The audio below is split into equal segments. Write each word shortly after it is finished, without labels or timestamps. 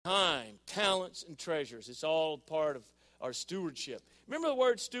talents, and treasures. It's all part of our stewardship. Remember the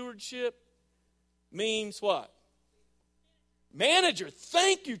word stewardship means what? Manager.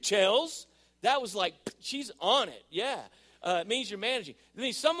 Thank you, Chels. That was like, she's on it. Yeah. It means you're managing. It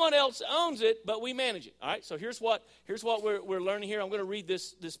means someone else owns it, but we manage it. All right. So here's what we're learning here. I'm going to read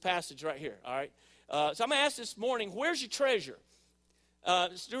this passage right here. All right. So I'm going to ask this morning, where's your treasure?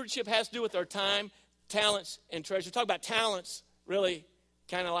 Stewardship has to do with our time, talents, and treasure. We talked about talents really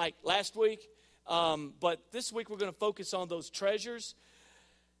kind of like last week. But this week we're going to focus on those treasures.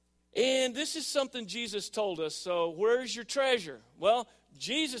 And this is something Jesus told us. So where's your treasure? Well,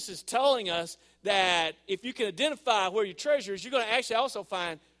 Jesus is telling us that if you can identify where your treasure is, you're going to actually also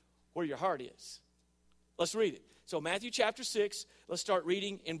find where your heart is. Let's read it. So Matthew chapter 6, let's start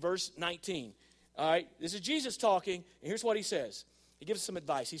reading in verse 19. All right, this is Jesus talking, and here's what he says. He gives us some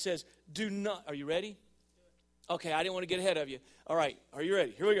advice. He says, do not, are you ready? Okay, I didn't want to get ahead of you. All right, are you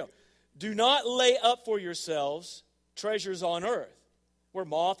ready? Here we go. Do not lay up for yourselves treasures on earth, where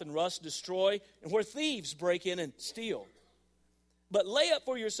moth and rust destroy, and where thieves break in and steal. But lay up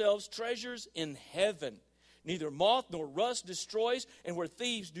for yourselves treasures in heaven. Neither moth nor rust destroys, and where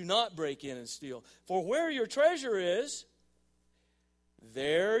thieves do not break in and steal. For where your treasure is,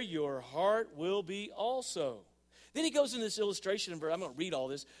 there your heart will be also. Then he goes into this illustration, I'm going to read all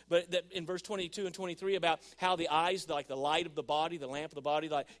this, but in verse 22 and 23 about how the eyes, like the light of the body, the lamp of the body,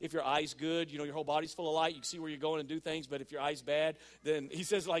 like if your eye's good, you know, your whole body's full of light, you can see where you're going and do things, but if your eye's bad, then he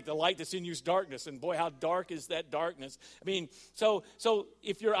says like the light that's in you is darkness, and boy, how dark is that darkness? I mean, so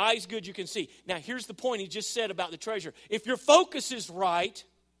if your eye's good, you can see. Now, here's the point he just said about the treasure. If your focus is right,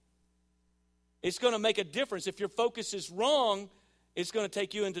 it's going to make a difference. If your focus is wrong, it's going to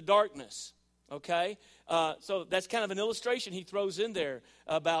take you into darkness. Okay? So that's kind of an illustration he throws in there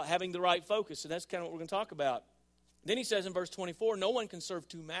about having the right focus. And that's kind of what we're going to talk about. Then he says in verse 24, no one can serve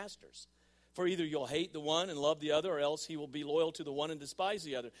two masters. For either you'll hate the one and love the other, or else he will be loyal to the one and despise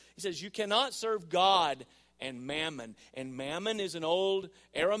the other. He says you cannot serve God and mammon. And mammon is an old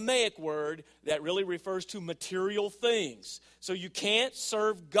Aramaic word that really refers to material things. So you can't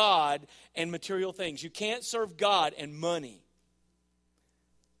serve God and material things. You can't serve God and money.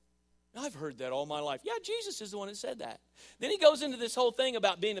 I've heard that all my life. Yeah, Jesus is the one that said that. Then he goes into this whole thing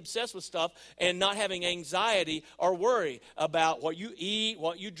about being obsessed with stuff and not having anxiety or worry about what you eat,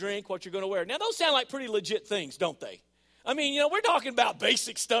 what you drink, what you're going to wear. Now, those sound like pretty legit things, don't they? I mean, we're talking about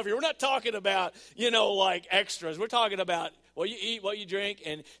basic stuff here. We're not talking about, like extras. We're talking about what you eat, what you drink.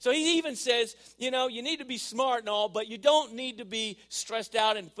 And so he even says, you need to be smart and all, but you don't need to be stressed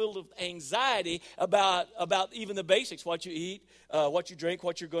out and filled with anxiety about even the basics, what you eat, what you drink,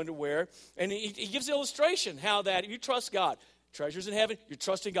 what you're going to wear. And he gives the illustration how that if you trust God, treasures in heaven, you're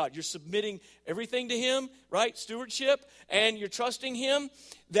trusting God. You're submitting everything to him, right? Stewardship. And you're trusting him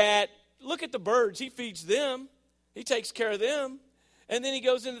that, look at the birds. He feeds them. He takes care of them. And then he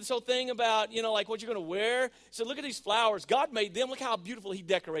goes into this whole thing about, like what you're going to wear. So look at these flowers. God made them. Look how beautiful he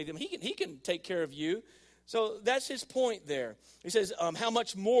decorated them. He can take care of you. So that's his point there. He says, how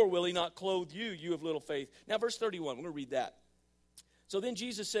much more will he not clothe you, you of little faith? Now, verse 31, we're going to read that. So then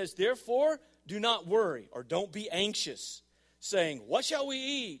Jesus says, therefore, do not worry or don't be anxious, saying, what shall we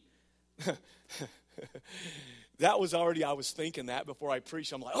eat? That was already, I was thinking that before I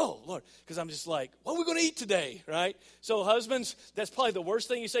preached. I'm like, oh, Lord, because I'm just like, what are we going to eat today, right? So husbands, that's probably the worst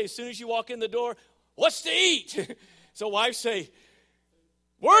thing you say as soon as you walk in the door, what's to eat? So wives say,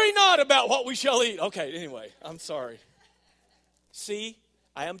 worry not about what we shall eat. Okay, anyway, I'm sorry. See,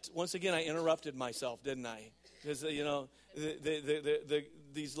 once again, I interrupted myself, didn't I? Because,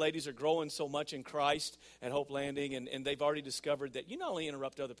 these ladies are growing so much in Christ at Hope Landing, and they've already discovered that you not only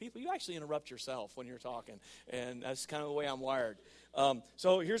interrupt other people, you actually interrupt yourself when you're talking. And that's kind of the way I'm wired.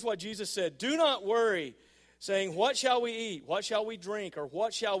 So here's what Jesus said. Do not worry, saying, what shall we eat? What shall we drink? Or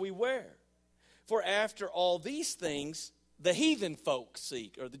what shall we wear? For after all these things, the heathen folk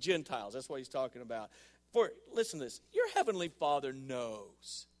seek, or the Gentiles. That's what he's talking about. For, listen to this. Your heavenly Father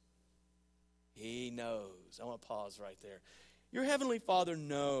knows. He knows. I want to pause right there. Your heavenly Father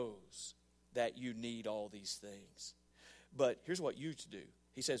knows that you need all these things. But here's what you to do.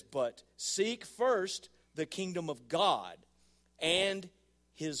 He says, but seek first the kingdom of God and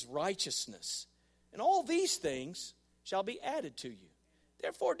his righteousness. And all these things shall be added to you.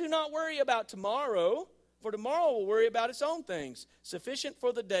 Therefore, do not worry about tomorrow, for tomorrow will worry about its own things. Sufficient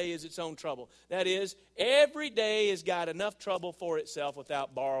for the day is its own trouble. That is, every day has got enough trouble for itself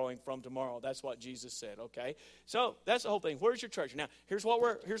without borrowing from tomorrow. That's what Jesus said, okay? So that's the whole thing. Where's your treasure? Now, here's what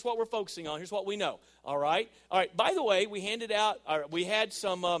we're focusing on. Here's what we know, all right? All right, by the way, we had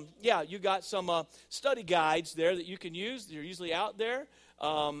some, you got some study guides there that you can use. They're usually out there.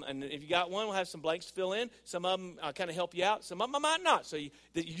 And if you got one, we'll have some blanks to fill in. Some of them I'll kind of help you out. Some of them I might not. So you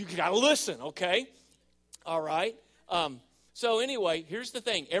got to listen, okay? All right. So anyway, here's the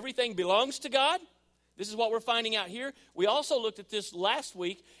thing. Everything belongs to God. This is what we're finding out here. We also looked at this last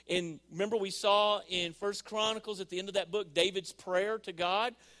week. Remember we saw in 1 Chronicles at the end of that book, David's prayer to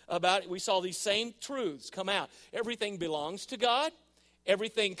God about it. We saw these same truths come out. Everything belongs to God.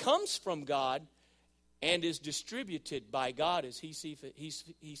 Everything comes from God and is distributed by God as he sees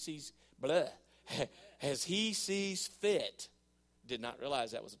as he sees fit. Did not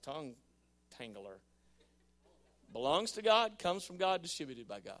realize that was a tongue tangler. Belongs to God, comes from God, distributed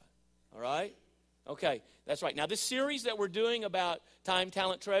by God. All right? Okay, that's right. Now, this series that we're doing about time,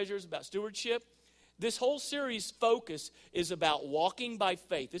 talent, treasures, about stewardship, this whole series focus is about walking by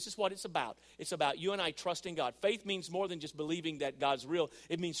faith. This is what it's about. It's about you and I trusting God. Faith means more than just believing that God's real.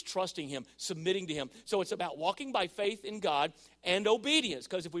 It means trusting Him, submitting to Him. So it's about walking by faith in God and obedience.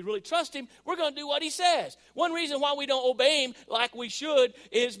 Because if we really trust Him, we're going to do what He says. One reason why we don't obey Him like we should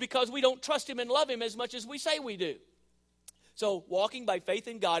is because we don't trust Him and love Him as much as we say we do. So walking by faith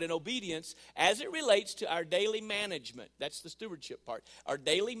in God and obedience as it relates to our daily management. That's the stewardship part. Our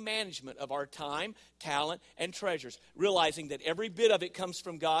daily management of our time, talent, and treasures. Realizing that every bit of it comes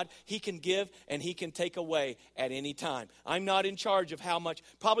from God. He can give and He can take away at any time. I'm not in charge of how much.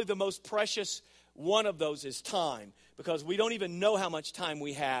 Probably the most precious one of those is time. Because we don't even know how much time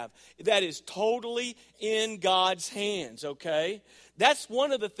we have. That is totally in God's hands, okay? That's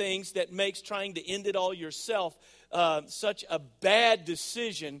one of the things that makes trying to end it all yourself such a bad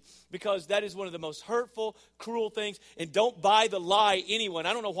decision, because that is one of the most hurtful, cruel things. And don't buy the lie, anyone.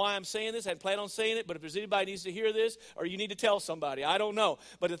 I don't know why I'm saying this. I hadn't planned on saying it, but if there's anybody who needs to hear this, or you need to tell somebody, I don't know.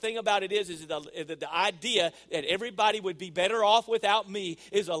 But the thing about it is the idea that everybody would be better off without me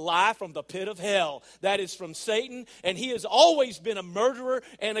is a lie from the pit of hell. That is from Satan, and he has always been a murderer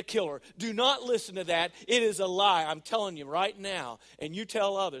and a killer. Do not listen to that. It is a lie. I'm telling you right now, and you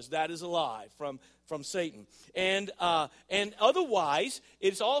tell others, that is a lie from Satan. And otherwise,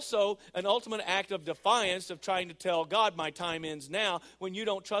 it's also an ultimate act of defiance of trying to tell God, my time ends now, when you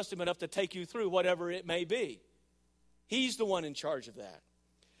don't trust Him enough to take you through whatever it may be. He's the one in charge of that.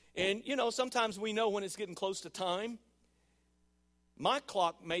 And, sometimes we know when it's getting close to time. My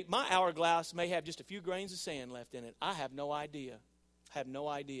hourglass may have just a few grains of sand left in it. I have no idea.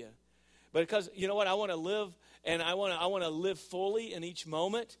 But because, you know what, I want to live, and I want to live fully in each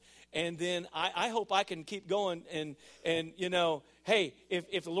moment. And then I hope I can keep going. And hey,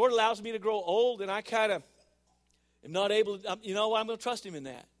 if the Lord allows me to grow old and I kind of am not able to, I'm going to trust Him in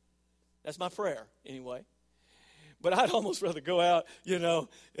that. That's my prayer anyway. But I'd almost rather go out, okay.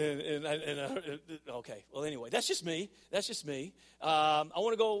 Well, anyway, that's just me. I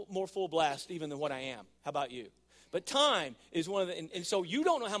want to go more full blast even than what I am. How about you? But time is one of the, and so you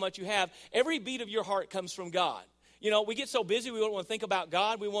don't know how much you have. Every beat of your heart comes from God. We get so busy, we don't want to think about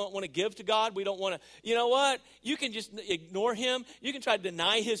God. We won't want to give to God. We don't want to, you know what? You can just ignore Him. You can try to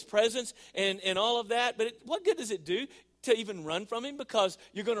deny His presence and all of that. But what good does it do to even run from Him? Because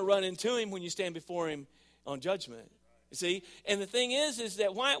you're going to run into Him when you stand before Him on judgment. You see? And the thing is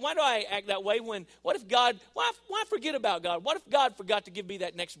that why do I act that way why forget about God? What if God forgot to give me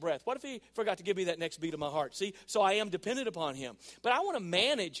that next breath? What if He forgot to give me that next beat of my heart? See? So I am dependent upon Him. But I want to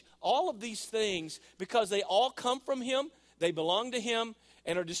manage all of these things because they all come from Him, they belong to Him,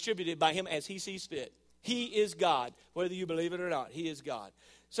 and are distributed by Him as He sees fit. He is God, whether you believe it or not. He is God.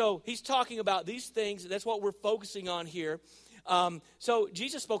 So He's talking about these things. That's what we're focusing on here. So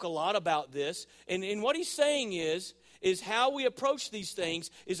Jesus spoke a lot about this. And what He's saying is how we approach these things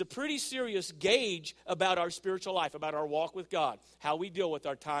is a pretty serious gauge about our spiritual life, about our walk with God, how we deal with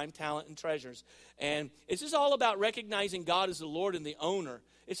our time, talent, and treasures. And it's just all about recognizing God as the Lord and the owner.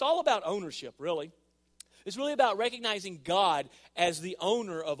 It's all about ownership, really. It's really about recognizing God as the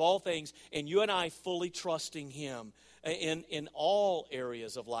owner of all things, and you and I fully trusting Him in all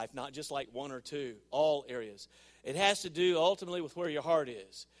areas of life, not just like one or two, all areas. It has to do ultimately with where your heart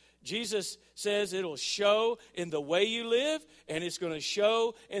is. Jesus says it'll show in the way you live, and it's going to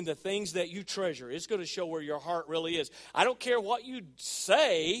show in the things that you treasure. It's going to show where your heart really is. I don't care what you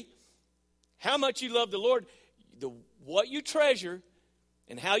say, how much you love the Lord, what you treasure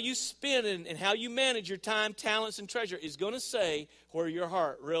and how you spend and how you manage your time, talents, and treasure is going to say where your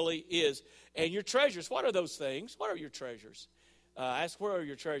heart really is. And your treasures, what are those things? What are your treasures? Ask, where are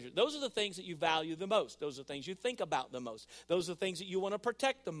your treasures? Those are the things that you value the most. Those are the things you think about the most. Those are the things that you want to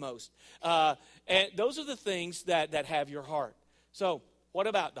protect the most. And those are the things that have your heart. So what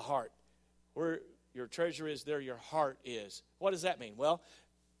about the heart? Where your treasure is, there your heart is. What does that mean? Well,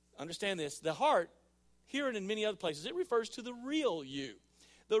 understand this. The heart, here and in many other places, it refers to the real you.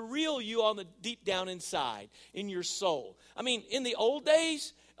 the real you on the deep down inside, in your soul. I mean, in the old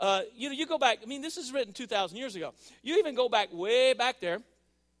days, you go back, I mean, this is written 2,000 years ago. You even go back way back there,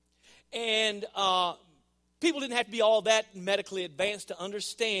 and people didn't have to be all that medically advanced to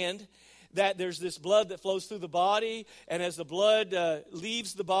understand that there's this blood that flows through the body, and as the blood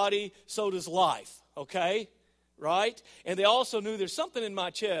leaves the body, so does life, okay? Right? And they also knew there's something in my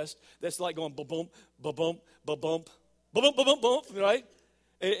chest that's like going ba-bump, ba-bump, ba-bump, ba-bump, ba-bump, bump, right?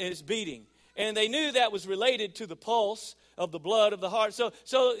 It's beating. And they knew that was related to the pulse of the blood of the heart. So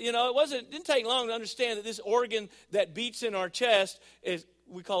it didn't take long to understand that this organ that beats in our chest is,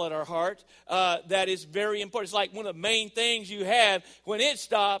 we call it our heart, that is very important. It's like one of the main things you have. When it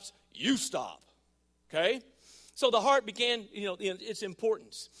stops, you stop. Okay? So the heart began, its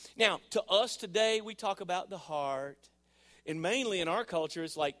importance. Now, to us today, we talk about the heart. And mainly in our culture,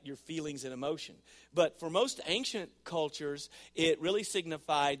 it's like your feelings and emotion. But for most ancient cultures, it really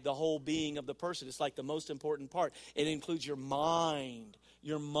signified the whole being of the person. It's like the most important part. It includes your mind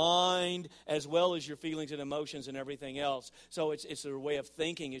as well as your feelings and emotions and everything else. So it's a way of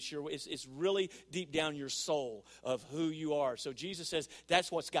thinking. It's really deep down your soul of who you are. So Jesus says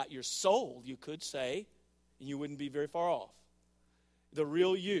that's what's got your soul, you could say, and you wouldn't be very far off. The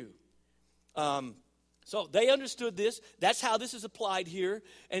real you. So they understood this. That's how this is applied here.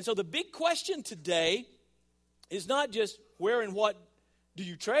 And so the big question today is not just where and what do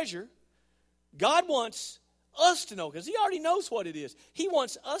you treasure. God wants us to know, because he already knows what it is. He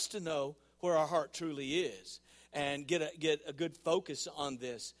wants us to know where our heart truly is and get a good focus on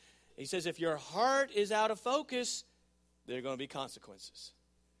this. He says if your heart is out of focus, there are going to be consequences.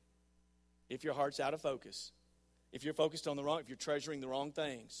 If your heart's out of focus, if you're focused on if you're treasuring the wrong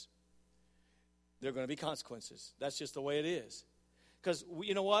things, there are going to be consequences. That's just the way it is. Because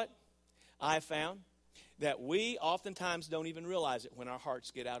you know what? I found that we oftentimes don't even realize it when our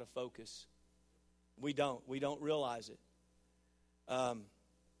hearts get out of focus. We don't realize it.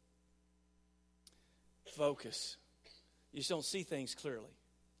 Focus. You just don't see things clearly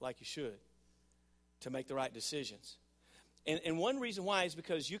like you should to make the right decisions. And one reason why is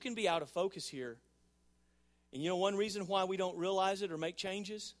because you can be out of focus here. And one reason why we don't realize it or make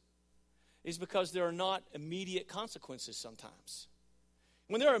changes is because there are not immediate consequences sometimes.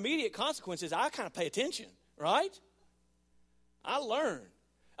 When there are immediate consequences, I kind of pay attention, right? I learn.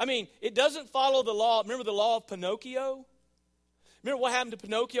 I mean, it doesn't follow the law. Remember the law of Pinocchio? Remember what happened to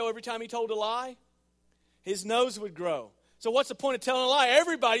Pinocchio every time he told a lie? His nose would grow. So what's the point of telling a lie?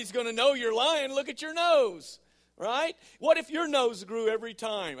 Everybody's going to know you're lying. Look at your nose. Right? What if your nose grew every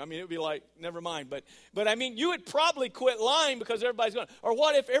time? I mean, it would be like, never mind. But I mean, you would probably quit lying because everybody's going. Or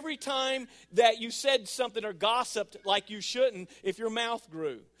what if every time that you said something or gossiped like you shouldn't, if your mouth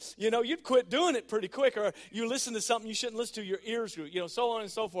grew? You'd quit doing it pretty quick. Or you listen to something you shouldn't listen to, your ears grew. So on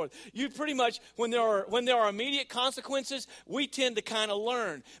and so forth. You pretty much, when there are immediate consequences, we tend to kind of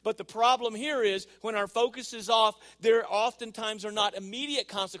learn. But the problem here is when our focus is off, there oftentimes are not immediate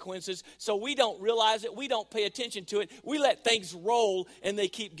consequences, so we don't realize it. We don't pay attention to it. We let things roll and they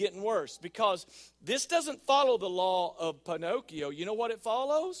keep getting worse because this doesn't follow the law of Pinocchio. You know what it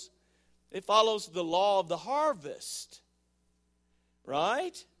follows? It follows the law of the harvest.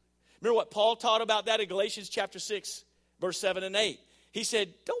 Right? Remember what Paul taught about that in Galatians chapter 6, verse 7 and 8. He said,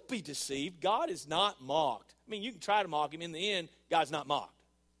 don't be deceived. God is not mocked. I mean, you can try to mock him. In the end, God's not mocked.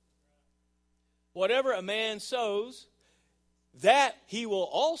 Whatever a man sows, that he will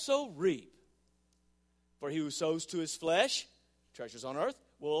also reap. For he who sows to his flesh, treasures on earth,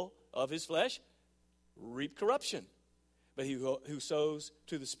 will of his flesh reap corruption. But he who sows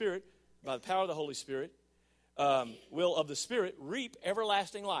to the Spirit, by the power of the Holy Spirit, will of the Spirit reap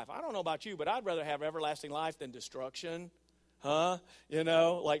everlasting life. I don't know about you, but I'd rather have everlasting life than destruction.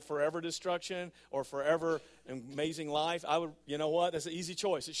 Like forever destruction or forever amazing life. I would, that's an easy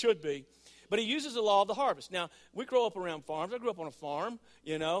choice. It should be. But he uses the law of the harvest. Now, we grow up around farms. I grew up on a farm,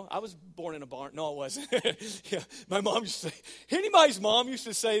 I was born in a barn. No, I wasn't. Yeah, my mom used to say, anybody's mom used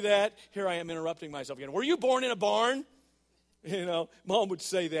to say that. Here I am interrupting myself again. Were you born in a barn? Mom would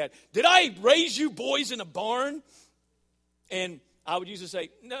say that. Did I raise you boys in a barn? And I would usually say,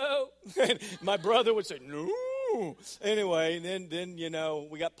 no. And my brother would say, no. Anyway, and then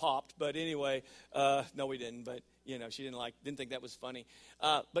we got popped. But anyway, no, we didn't. But she didn't think that was funny.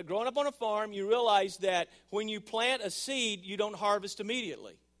 But growing up on a farm, you realize that when you plant a seed, you don't harvest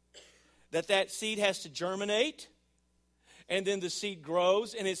immediately. That seed has to germinate, and then the seed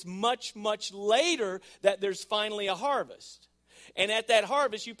grows, and it's much, much later that there's finally a harvest. And at that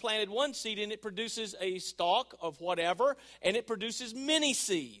harvest, you planted one seed, and it produces a stalk of whatever, and it produces many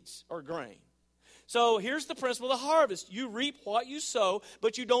seeds or grain. So here's the principle of the harvest. You reap what you sow,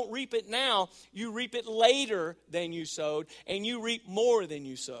 but you don't reap it now. You reap it later than you sowed, and you reap more than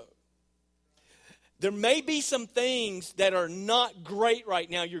you sowed. There may be some things that are not great right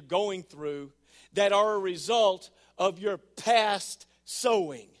now you're going through that are a result of your past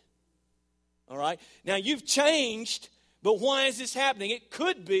sowing. All right? Now, you've changed, but why is this happening? It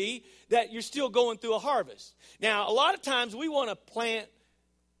could be that you're still going through a harvest. Now, a lot of times we want to plant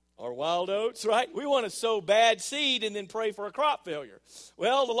our wild oats, right? We want to sow bad seed and then pray for a crop failure.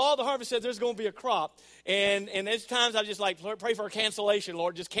 Well, the law of the harvest says there's going to be a crop. And there's times I just like pray for a cancellation,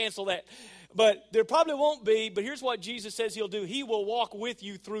 Lord, just cancel that. But there probably won't be, but here's what Jesus says he'll do. He will walk with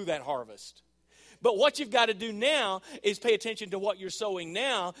you through that harvest. But what you've got to do now is pay attention to what you're sowing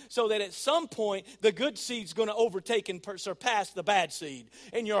now so that at some point the good seed's going to overtake and surpass the bad seed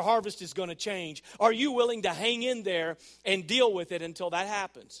and your harvest is going to change. Are you willing to hang in there and deal with it until that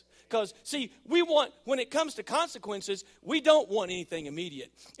happens? Because, see, when it comes to consequences, we don't want anything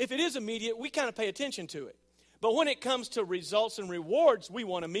immediate. If it is immediate, we kind of pay attention to it. But when it comes to results and rewards, we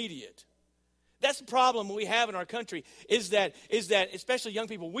want immediate. That's the problem we have in our country is that especially young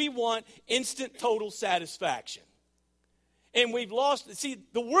people, we want instant total satisfaction. And we've lost, see,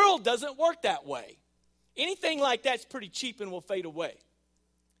 the world doesn't work that way. Anything like that's pretty cheap and will fade away.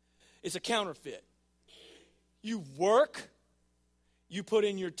 It's a counterfeit. You work, you put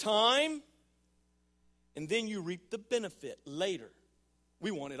in your time, and then you reap the benefit later.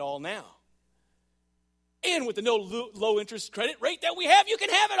 We want it all now. And with the no low interest credit rate that we have, you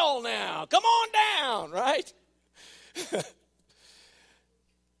can have it all now. Come on down, right?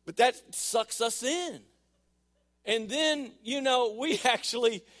 But that sucks us in. And then, we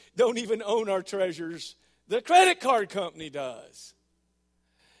actually don't even own our treasures. The credit card company does.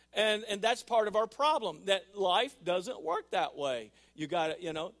 And that's part of our problem, that life doesn't work that way. You got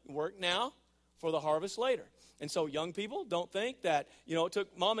to, work now for the harvest later. And so young people don't think that, it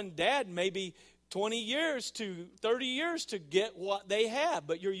took mom and dad maybe 20 years to 30 years to get what they have,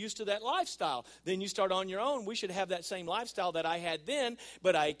 but you're used to that lifestyle. Then you start on your own. We should have that same lifestyle that I had then,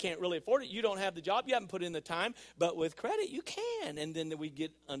 but I can't really afford it. You don't have the job. You haven't put in the time, but with credit, you can. And then we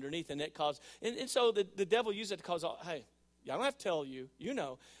get underneath, and it causes, and so the devil uses it to cause, hey, I don't have to tell you,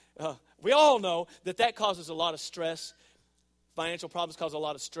 we all know that causes a lot of stress. Financial problems cause a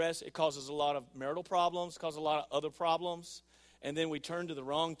lot of stress. It causes a lot of marital problems, causes a lot of other problems. And then we turn to the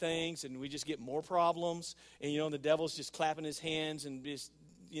wrong things, and we just get more problems. And, the devil's just clapping his hands and just,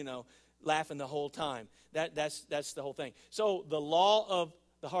 laughing the whole time. That's the whole thing. So the law of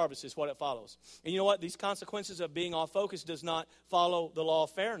the harvest is what it follows. And you know what? These consequences of being off focus does not follow the law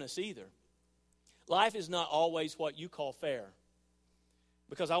of fairness either. Life is not always what you call fair.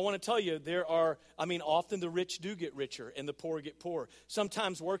 Because I want to tell you, often the rich do get richer and the poor get poorer.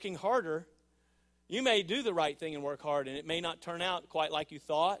 Sometimes working harder, you may do the right thing and work hard, and it may not turn out quite like you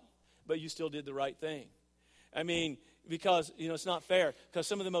thought, but you still did the right thing. Because, it's not fair, because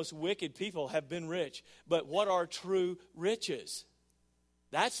some of the most wicked people have been rich. But what are true riches?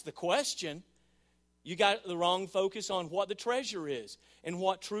 That's the question. You got the wrong focus on what the treasure is and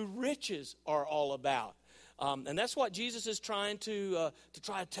what true riches are all about. And that's what Jesus is trying to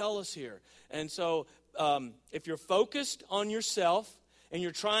tell us here. And so if you're focused on yourself, and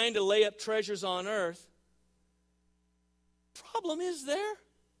you're trying to lay up treasures on earth, problem is there.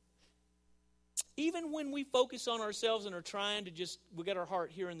 Even when we focus on ourselves and are trying to we get our heart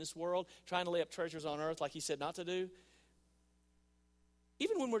here in this world, trying to lay up treasures on earth like he said not to do,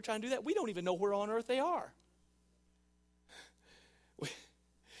 even when we're trying to do that, we don't even know where on earth they are.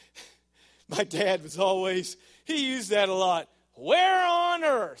 My dad he used that a lot. Where on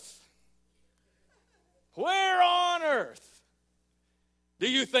earth? Where on earth do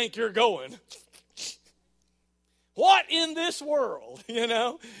you think you're going? What in this world?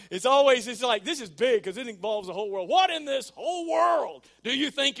 It's like, this is big because it involves the whole world. What in this whole world do you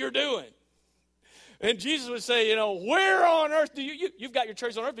think you're doing? And Jesus would say, where on earth do you've got your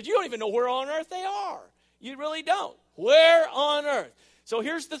treasures on earth, but you don't even know where on earth they are. You really don't. Where on earth? So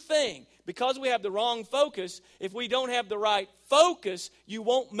here's the thing. Because we have the wrong focus, if we don't have the right focus, you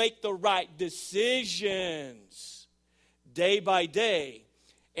won't make the right decisions day by day.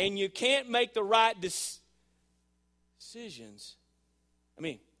 And you can't make the right decisions. Let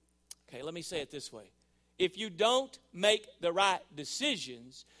me say it this way. If you don't make the right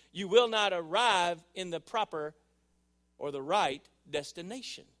decisions, you will not arrive in the proper or the right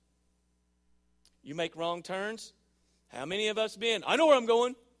destination. You make wrong turns. How many of us been? I know where I'm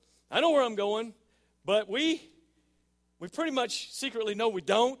going. But we pretty much secretly know we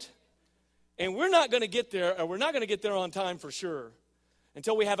don't. And we're not going to get there, or we're not going to get there on time for sure,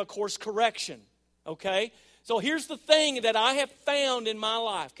 until we have a course correction. Okay? So here's the thing that I have found in my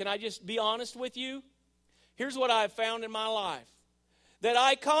life. Can I just be honest with you? Here's what I have found in my life. That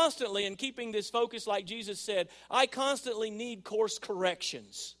I constantly, in keeping this focus like Jesus said, I constantly need course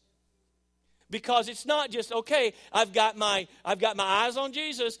corrections. Because it's not just, okay, I've got my eyes on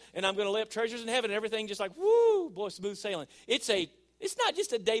Jesus and I'm going to lay up treasures in heaven and everything just like, woo, boy, smooth sailing. It's not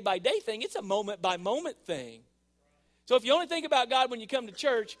just a day-by-day thing. It's a moment-by-moment thing. So if you only think about God when you come to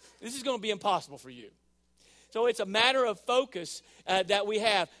church, this is going to be impossible for you. So it's a matter of focus that we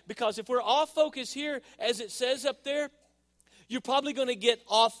have. Because if we're off focus here, as it says up there, you're probably going to get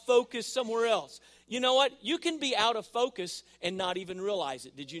off focus somewhere else. You know what? You can be out of focus and not even realize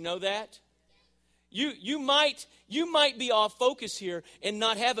it. Did you know that? You might be off focus here and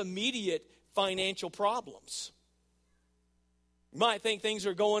not have immediate financial problems. You might think things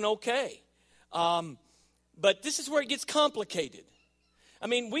are going okay. But this is where it gets complicated. I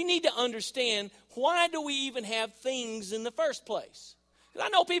mean, we need to understand, why do we even have things in the first place? Because I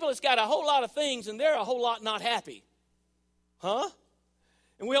know people that's got a whole lot of things and they're a whole lot not happy. Huh?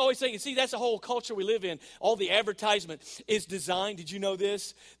 And we always think, see, that's the whole culture we live in. All the advertisement is designed, did you know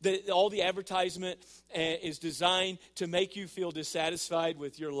this? That all the advertisement is designed to make you feel dissatisfied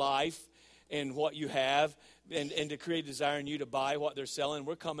with your life and what you have, and to create desire in you to buy what they're selling.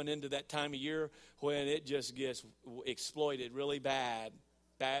 We're coming into that time of year when it just gets exploited really bad,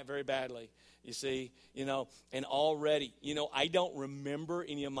 very badly. You see, and already, I don't remember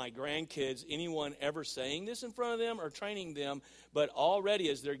any of my grandkids, anyone ever saying this in front of them or training them, but already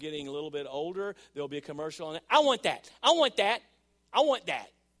as they're getting a little bit older, there'll be a commercial on it. I want that. I want that. I want that.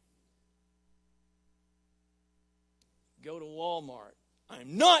 Go to Walmart.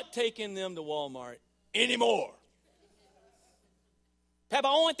 I'm not taking them to Walmart anymore. Papa,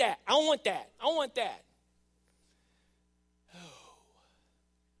 I want that. I want that. I want that.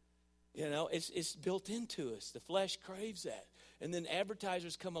 It's built into us. The flesh craves that. And then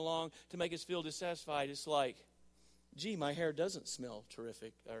advertisers come along to make us feel dissatisfied. It's like, gee, my hair doesn't smell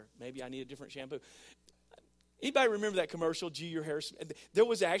terrific. Or maybe I need a different shampoo. Anybody remember that commercial, gee, your hair smells? There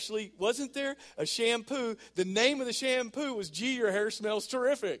was actually, wasn't there, a shampoo. The name of the shampoo was, gee, your hair smells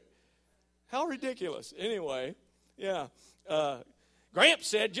terrific. How ridiculous. Anyway, yeah. Gramps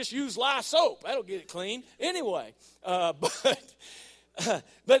said, just use lye soap. That'll get it clean. Anyway,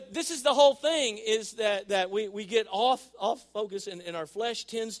 but this is the whole thing, is that we get off focus, and our flesh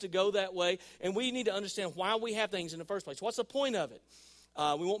tends to go that way, and we need to understand why we have things in the first place. What's the point of it?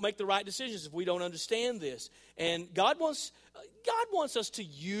 We won't make the right decisions if we don't understand this. And God wants us to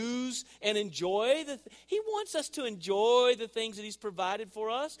use and enjoy He wants us to enjoy the things that He's provided for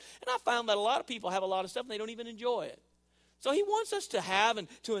us. And I found that a lot of people have a lot of stuff and they don't even enjoy it. So He wants us to have and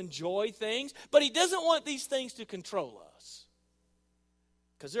to enjoy things, but He doesn't want these things to control us.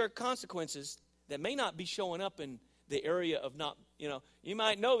 Because there are consequences that may not be showing up in the area of not, you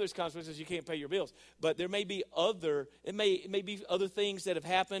might know there's consequences, you can't pay your bills, but there may be other things that have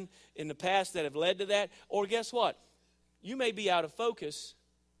happened in the past that have led to that. Or guess what? You may be out of focus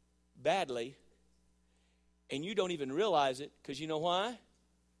badly, and you don't even realize it, because you know why?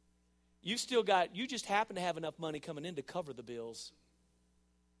 You just happen to have enough money coming in to cover the bills.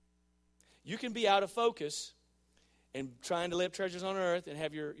 You can be out of focus and trying to live treasures on earth and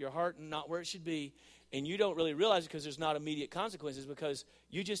have your heart not where it should be, and you don't really realize it because there's not immediate consequences, because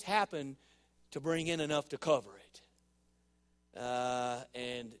you just happen to bring in enough to cover it.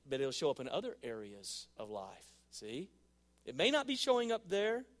 But it'll show up in other areas of life. See? It may not be showing up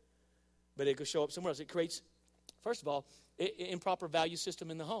there, but it could show up somewhere else. It creates, first of all, improper value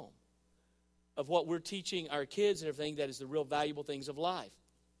system in the home of what we're teaching our kids and everything that is the real valuable things of life.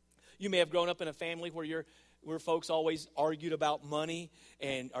 You may have grown up in a family where folks always argued about money,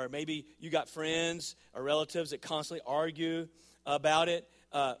 or maybe you got friends or relatives that constantly argue about it.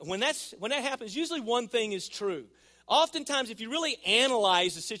 When that happens, usually one thing is true. Oftentimes, if you really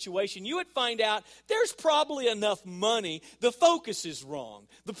analyze the situation, you would find out there's probably enough money. The focus is wrong.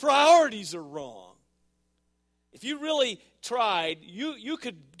 The priorities are wrong. If you really tried, you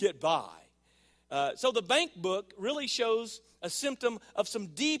could get by. So the bank book really shows a symptom of some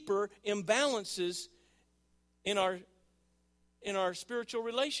deeper imbalances in our spiritual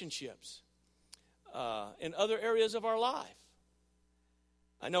relationships, in other areas of our life.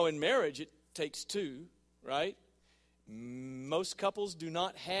 I know in marriage it takes two, right? Most couples do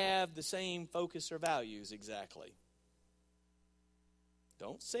not have the same focus or values exactly.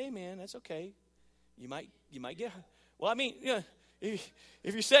 Don't say amen. That's okay. You might get. Well, I mean, if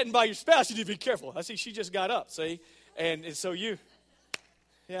you're sitting by your spouse, you need to be careful. I see she just got up. See, and so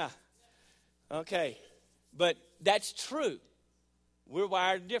yeah, okay. But that's true. We're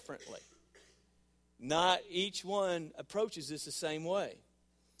wired differently. not each one approaches this the same way.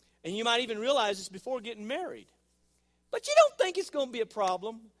 And you might even realize this before getting married. But you don't think it's going to be a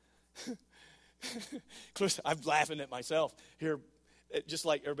problem. I'm laughing at myself here, just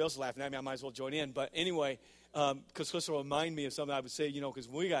like everybody else is laughing at me. I might as well join in. But anyway, because Clarissa will remind me of something I would say, because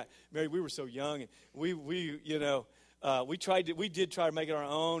when we got married, we were so young, and we did try to make it our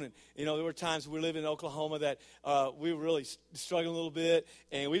own, and there were times we lived in Oklahoma that we were really struggling a little bit,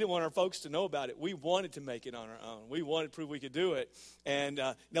 and we didn't want our folks to know about it. We wanted to make it on our own. We wanted to prove we could do it. And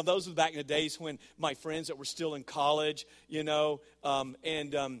now those were back in the days when my friends that were still in college,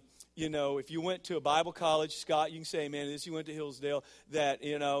 if you went to a Bible college, Scott, you can say, man, you went to Hillsdale, that,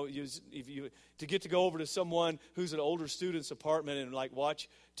 if you to get to go over to someone who's an older student's apartment and like watch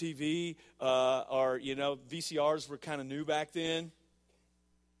TV, or, VCRs were kind of new back then.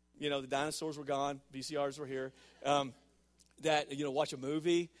 The dinosaurs were gone. VCRs were here. Watch a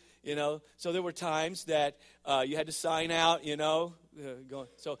movie, So there were times that you had to sign out,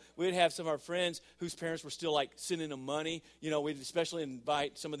 So we'd have some of our friends whose parents were still like sending them money. We'd especially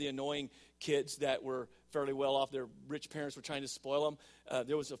invite some of the annoying kids that were fairly well off. Their rich parents were trying to spoil them.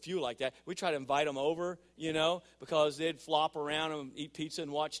 There was a few like that. We tried to invite them over, because they'd flop around and eat pizza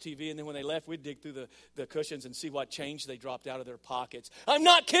and watch TV. And then when they left, we'd dig through the cushions and see what change they dropped out of their pockets. I'm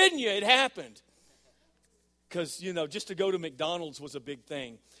not kidding you. It happened. Because, just to go to McDonald's was a big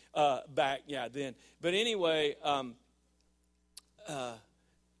thing back then. But anyway, where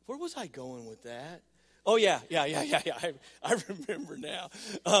was I going with that? Oh, yeah. I remember now.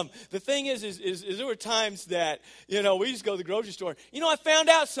 The thing is there were times that, we used to go to the grocery store. I found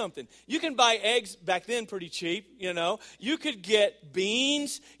out something. You can buy eggs back then pretty cheap, You could get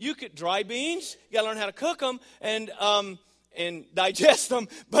beans. You could dry beans. You got to learn how to cook them. And digest them.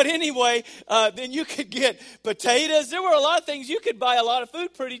 But anyway, then you could get potatoes. There were a lot of things. You could buy a lot of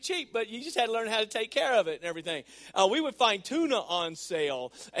food pretty cheap, but you just had to learn how to take care of it and everything. We would find tuna on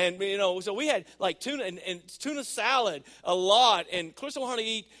sale. And, so we had like tuna and tuna salad a lot. And Clarissa wanted to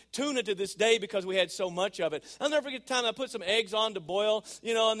eat tuna to this day because we had so much of it. I'll never forget the time I put some eggs on to boil,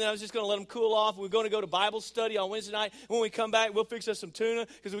 and then I was just going to let them cool off. We were going to go to Bible study on Wednesday night. When we come back, we'll fix us some tuna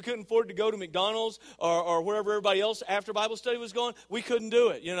because we couldn't afford to go to McDonald's or wherever everybody else after Bible study was going. We couldn't do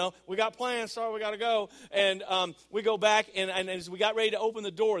it, We got plans. Sorry, we got to go. And we go back, and as we got ready to open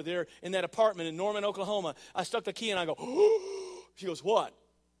the door there in that apartment in Norman, Oklahoma, I stuck the key, and I go, oh. She goes, what?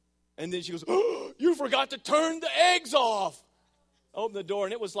 And then she goes, oh, you forgot to turn the eggs off. Opened the door,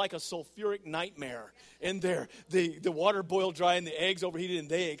 and it was like a sulfuric nightmare in there. The water boiled dry, and the eggs overheated, and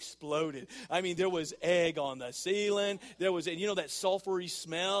they exploded. I mean, there was egg on the ceiling. There was, that sulfury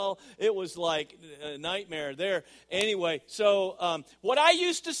smell. It was like a nightmare there. Anyway, so what I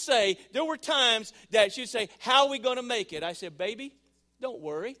used to say, there were times that she'd say, how are we going to make it? I said, baby, don't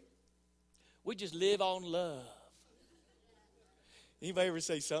worry. We just live on love. Anybody ever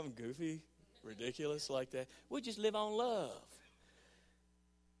say something goofy, ridiculous like that? We just live on love.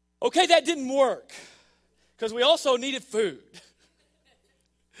 Okay, that didn't work because we also needed food.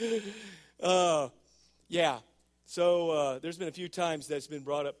 So there's been a few times that's been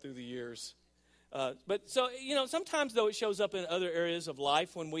brought up through the years. But sometimes though it shows up in other areas of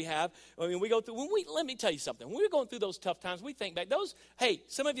life when we go through, let me tell you something. When we're going through those tough times, we think back,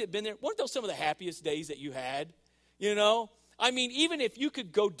 some of you have been there, weren't those some of the happiest days that you had? Even if you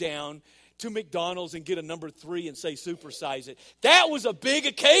could go down to McDonald's and get a number 3 and say supersize it. That was a big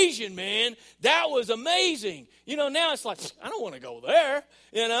occasion, man. That was amazing. Now it's like, I don't want to go there,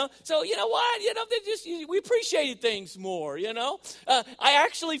 So you know what? We appreciated things more, I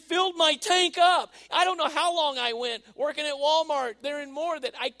actually filled my tank up. I don't know how long I went working at Walmart there and more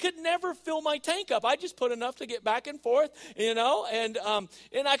that I could never fill my tank up. I just put enough to get back and forth, and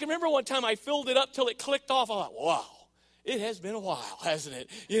I can remember one time I filled it up till it clicked off. I thought, wow. It has been a while, hasn't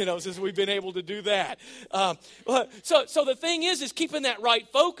it? Since we've been able to do that. So the thing is keeping that right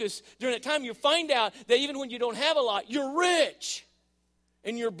focus during that time. You find out that even when you don't have a lot, you're rich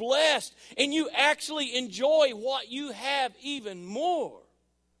and you're blessed and you actually enjoy what you have even more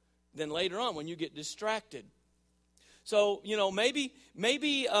than later on when you get distracted. So, maybe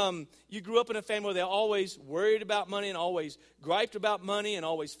you grew up in a family where they always worried about money and always griped about money and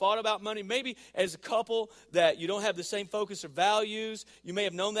always fought about money. Maybe as a couple that you don't have the same focus or values. You may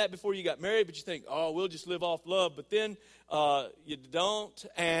have known that before you got married, but you think, oh, we'll just live off love. But then you don't.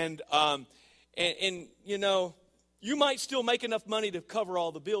 And you might still make enough money to cover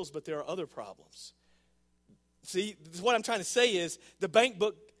all the bills, but there are other problems. See, what I'm trying to say is the bank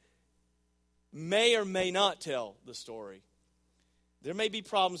book may or may not tell the story. There may be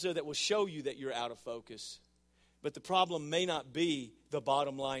problems there that will show you that you're out of focus. But the problem may not be the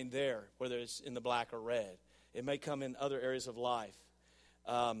bottom line there, whether it's in the black or red. It may come in other areas of life.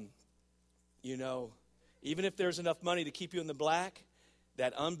 Even if there's enough money to keep you in the black,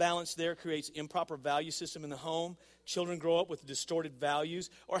 that unbalance there creates improper value system in the home. Children grow up with distorted values.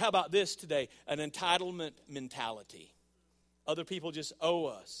 Or how about this today? An entitlement mentality. Other people just owe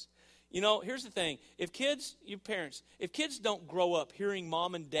us. Here's the thing. If kids don't grow up hearing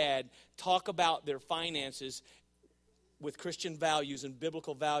mom and dad talk about their finances with Christian values and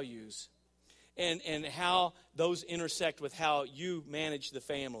biblical values, and how those intersect with how you manage the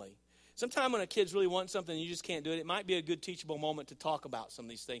family. Sometimes when a kid's really wants something and you just can't do it, it might be a good teachable moment to talk about some of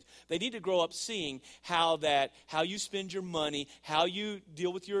these things. They need to grow up seeing how you spend your money, how you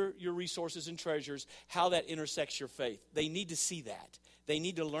deal with your resources and treasures, how that intersects your faith. They need to see that. They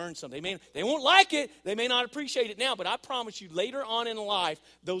need to learn something. They won't like it. They may not appreciate it now, but I promise you later on in life,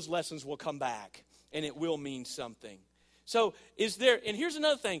 those lessons will come back and it will mean something. So and here's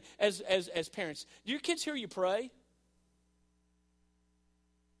another thing as parents, do your kids hear you pray?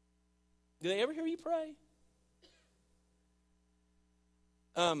 Do they ever hear you pray?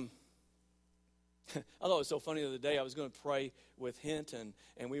 I thought it was so funny the other day. I was going to pray with Hinton,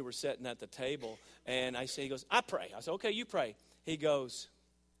 and we were sitting at the table, and he goes, I pray. I said, okay, you pray. He goes,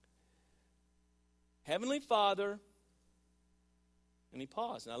 Heavenly Father, and he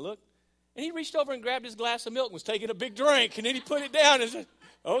paused, and I looked, and he reached over and grabbed his glass of milk and was taking a big drink, and then he put it down and said,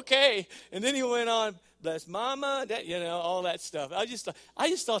 okay. And then he went on, bless mama, all that stuff. I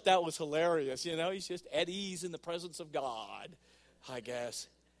just thought that was hilarious. He's just at ease in the presence of God, I guess.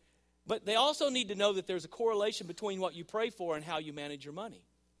 But they also need to know that there's a correlation between what you pray for and how you manage your money.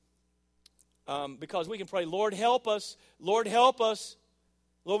 Because we can pray, Lord, help us. Lord, help us.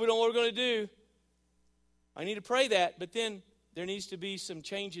 Lord, we don't know what we're going to do. I need to pray that, but then there needs to be some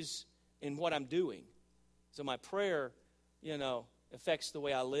changes in what I'm doing. So my prayer, affects the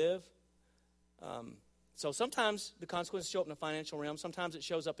way I live. So sometimes the consequences show up in the financial realm. Sometimes it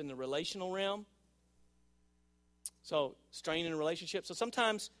shows up in the relational realm. So strain in a relationship. So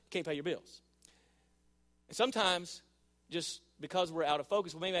sometimes you can't pay your bills. And sometimes just because we're out of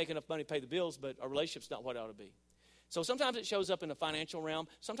focus, we may make enough money to pay the bills, but our relationship's not what it ought to be. So sometimes it shows up in the financial realm.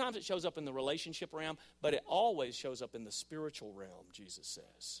 Sometimes it shows up in the relationship realm. But it always shows up in the spiritual realm, Jesus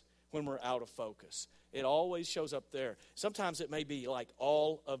says, when we're out of focus. It always shows up there. Sometimes it may be like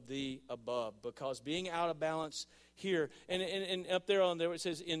all of the above, because being out of balance here, and up there on there it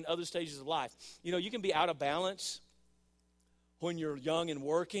says in other stages of life. You can be out of balance when you're young and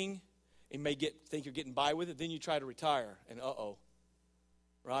working and may think you're getting by with it. Then you try to retire and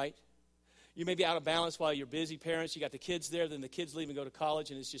right? You may be out of balance while you're busy parents. You got the kids there, then the kids leave and go to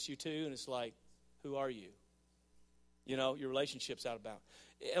college and it's just you two, and it's like, who are you? Your relationship's out of balance.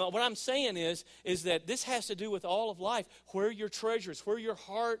 And what I'm saying is that this has to do with all of life, where your treasures, where your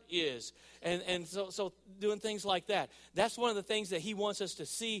heart is. And so doing things like that. That's one of the things that he wants us to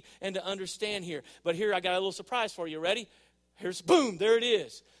see and to understand here. But here I got a little surprise for you. Ready? Here's, boom, there it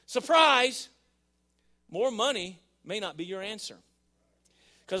is. Surprise! More money may not be your answer.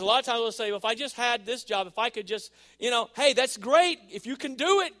 Because a lot of times we'll say, well, if I just had this job, if I could just, hey, that's great. If you can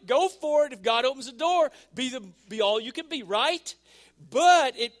do it, go for it. If God opens the door, be all you can be, right?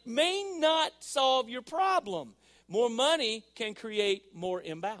 But it may not solve your problem. More money can create more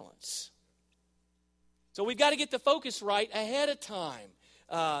imbalance. So we've got to get the focus right ahead of time.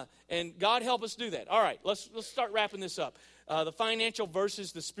 And God help us do that. All right, let's start wrapping this up. The financial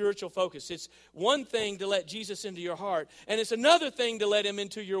versus the spiritual focus. It's one thing to let Jesus into your heart, and it's another thing to let him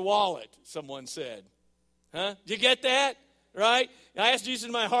into your wallet, someone said. Huh? Did you get that? Right? I asked Jesus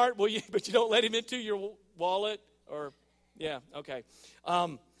in my heart, but you don't let him into your wallet? Or, yeah, okay.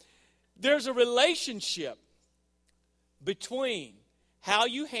 There's a relationship between how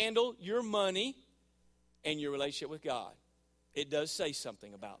you handle your money and your relationship with God. It does say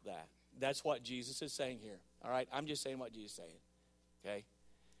something about that. That's what Jesus is saying here. All right? I'm just saying what Jesus is saying. Okay?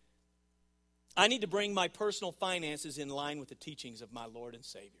 I need to bring my personal finances in line with the teachings of my Lord and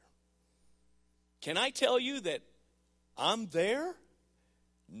Savior. Can I tell you that I'm there?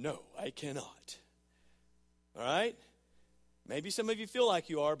 No, I cannot. All right? Maybe some of you feel like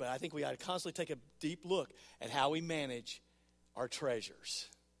you are, but I think we got to constantly take a deep look at how we manage our treasures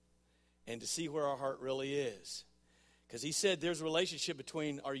and to see where our heart really is. Because he said there's a relationship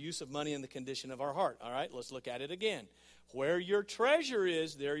between our use of money and the condition of our heart. All right, let's look at it again. Where your treasure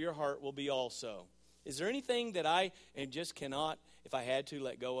is, there your heart will be also. Is there anything that I just cannot, if I had to,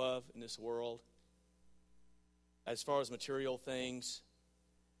 let go of in this world? As far as material things,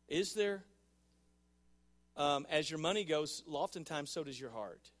 is there? As your money goes, oftentimes so does your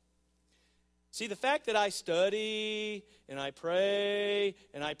heart. See, the fact that I study and I pray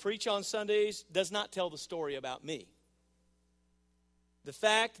and I preach on Sundays does not tell the story about me. The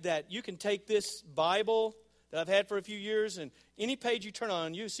fact that you can take this Bible that I've had for a few years, and any page you turn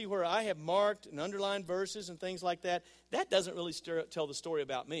on, you see where I have marked and underlined verses and things like that. That doesn't really tell the story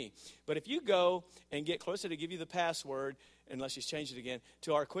about me. But if you go and get closer to give you the password, unless you change it again,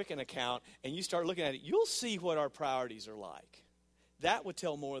 to our Quicken account, and you start looking at it, you'll see what our priorities are like. That would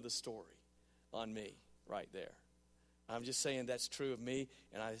tell more of the story on me right there. I'm just saying that's true of me,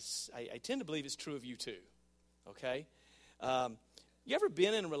 and I tend to believe it's true of you too. Okay? You ever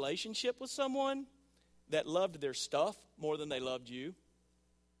been in a relationship with someone that loved their stuff more than they loved you?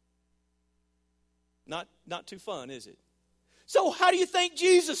 Not too fun, is it? So how do you think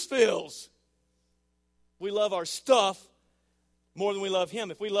Jesus feels? We love our stuff more than we love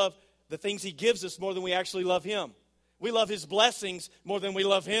him. If we love the things he gives us more than we actually love him. We love his blessings more than we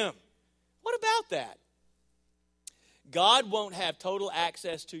love him. What about that? God won't have total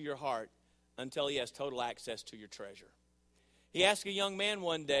access to your heart until he has total access to your treasure. He asked a young man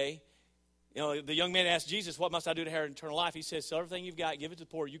one day, the young man asked Jesus, what must I do to inherit eternal life? He says, sell everything you've got, give it to the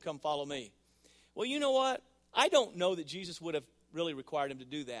poor, you come follow me. Well, you know what? I don't know that Jesus would have really required him to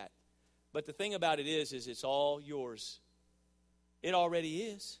do that. But the thing about it is it's all yours. It already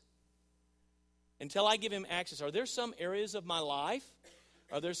is. Until I give him access, are there some areas of my life,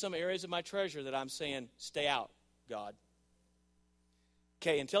 are there some areas of my treasure that I'm saying, stay out, God?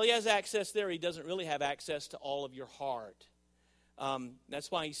 Okay, until he has access there, he doesn't really have access to all of your heart.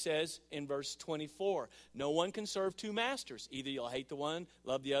 That's why he says in verse 24, no one can serve two masters. Either you'll hate the one,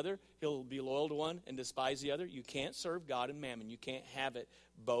 love the other. He'll be loyal to one and despise the other. You can't serve God and mammon. You can't have it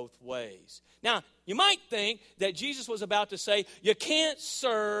both ways. Now, you might think that Jesus was about to say, you can't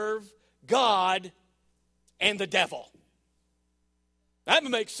serve God and the devil. That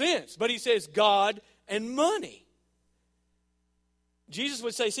makes sense. But he says God and money. Jesus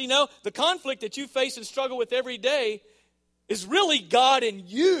would say, see, no, the conflict that you face and struggle with every day is really God and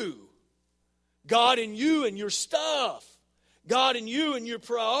you. God and you and your stuff. God and you and your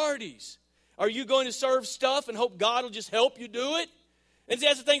priorities. Are you going to serve stuff and hope God will just help you do it? And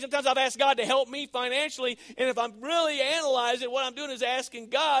that's the thing, sometimes I've asked God to help me financially, and if I'm really analyzing it, what I'm doing is asking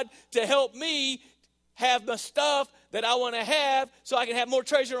God to help me have the stuff that I want to have so I can have more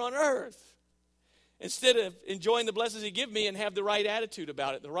treasure on earth. Instead of enjoying the blessings he gives me and have the right attitude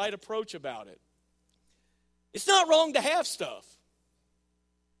about it, the right approach about it. It's not wrong to have stuff.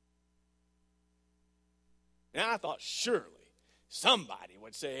 Now I thought surely somebody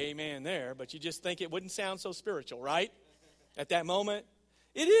would say amen there, but you just think it wouldn't sound so spiritual, right? At that moment.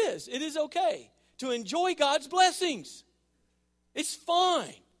 It is. It is okay to enjoy God's blessings. It's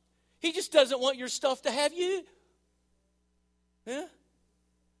fine. He just doesn't want your stuff to have you. Yeah?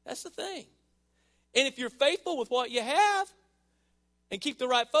 That's the thing. And if you're faithful with what you have and keep the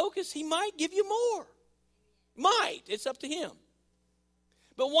right focus, he might give you more. Might. It's up to him.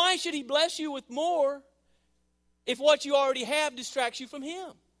 But why should he bless you with more if what you already have distracts you from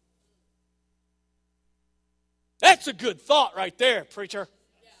him? That's a good thought right there, preacher.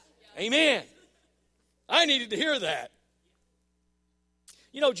 Amen. I needed to hear that.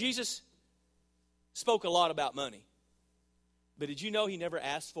 You know, Jesus spoke a lot about money. But did you know he never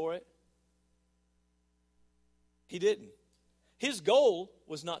asked for it? He didn't. His goal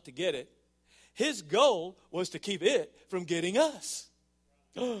was not to get it. His goal was to keep it from getting us.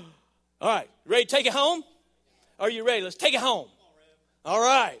 All right, ready to take it home? Are you ready? Let's take it home. All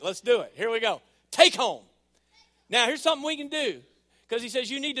right, let's do it. Here we go. Take home. Now, here's something we can do. Because he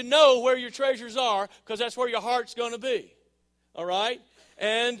says you need to know where your treasures are because that's where your heart's going to be. All right?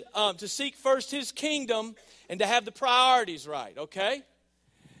 And to seek first his kingdom and to have the priorities right. Okay?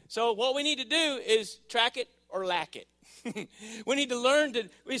 So what we need to do is track it or lack it. We need to learn that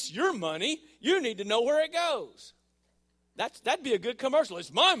it's your money. You need to know where it goes. That'd be a good commercial.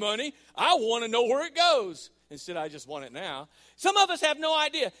 It's my money. I want to know where it goes. Instead, I just want it now. Some of us have no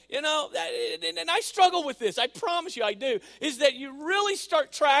idea. You know, and I struggle with this. I promise you I do. Is that you really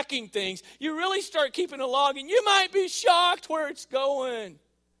start tracking things. You really start keeping a log, and you might be shocked where it's going.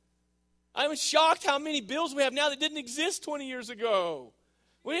 I'm shocked how many bills we have now that didn't exist 20 years ago.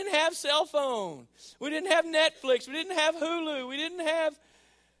 We didn't have cell phone. We didn't have Netflix. We didn't have Hulu. We didn't have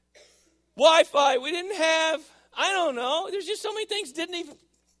Wi-Fi. We didn't have, I don't know. There's just so many things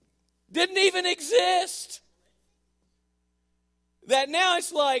didn't even exist. That now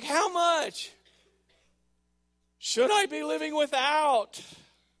it's like, how much should I be living without?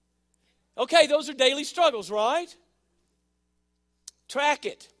 Okay, those are daily struggles, right? Track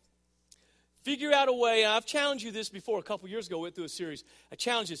it. Figure out a way. And I've challenged you this before. A couple years ago, I went through a series. I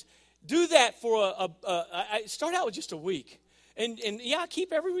challenged this. Do that for start out with just a week. And yeah,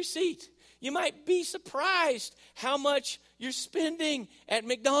 keep every receipt. You might be surprised how much you're spending at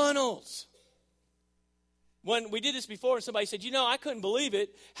McDonald's. When we did this before, and somebody said, I couldn't believe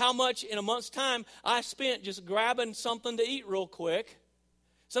it, how much in a month's time I spent just grabbing something to eat real quick.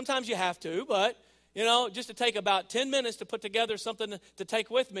 Sometimes you have to, but, just to take about 10 minutes to put together something to take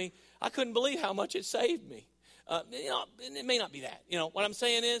with me, I couldn't believe how much it saved me. It may not be that. What I'm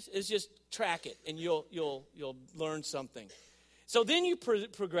saying is just track it, and you'll learn something. So then you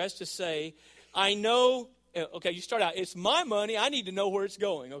progress to say, I know, okay, you start out, it's my money, I need to know where it's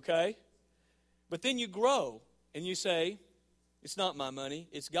going, okay? But then you grow, and you say, it's not my money,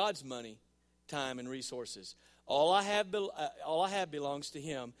 it's God's money, time, and resources. All I have belongs to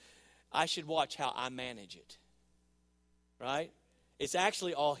Him. I should watch how I manage it, right? It's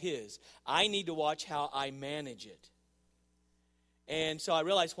actually all His. I need to watch how I manage it. And so I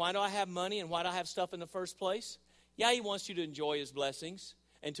realized, why do I have money and why do I have stuff in the first place? Yeah, He wants you to enjoy His blessings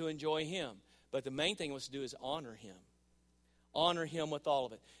and to enjoy Him. But the main thing He wants to do is honor Him. Honor Him with all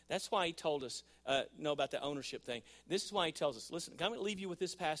of it. That's why He told us, know about the ownership thing. This is why He tells us, listen, I'm going to leave you with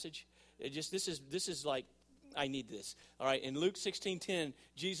this passage. This is like, I need this. All right, in Luke 16:10,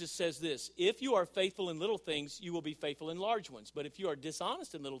 Jesus says this, if you are faithful in little things, you will be faithful in large ones. But if you are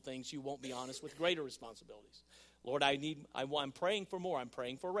dishonest in little things, you won't be honest with greater responsibilities. Lord, I'm praying for more. I'm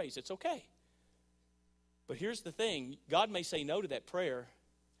praying for a raise. It's okay. But here's the thing. God may say no to that prayer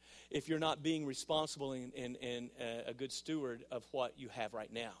if you're not being responsible and a good steward of what you have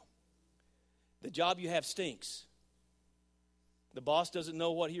right now. The job you have stinks. The boss doesn't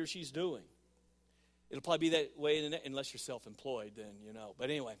know what he or she's doing. It'll probably be that way unless you're self-employed, then But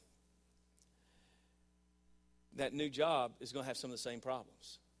anyway, that new job is going to have some of the same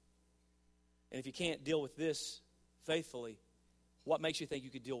problems. And if you can't deal with this faithfully, what makes you think you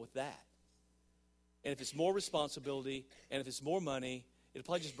could deal with that? And if it's more responsibility and if it's more money, it'll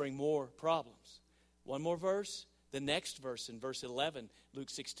probably just bring more problems. One more verse. The next verse, in verse 11, Luke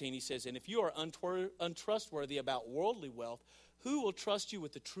 16, he says, and if you are untrustworthy about worldly wealth, who will trust you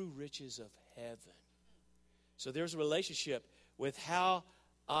with the true riches of heaven? So there's a relationship with how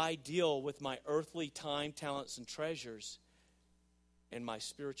I deal with my earthly time, talents, and treasures and my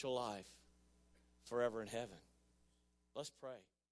spiritual life forever in heaven. Let's pray.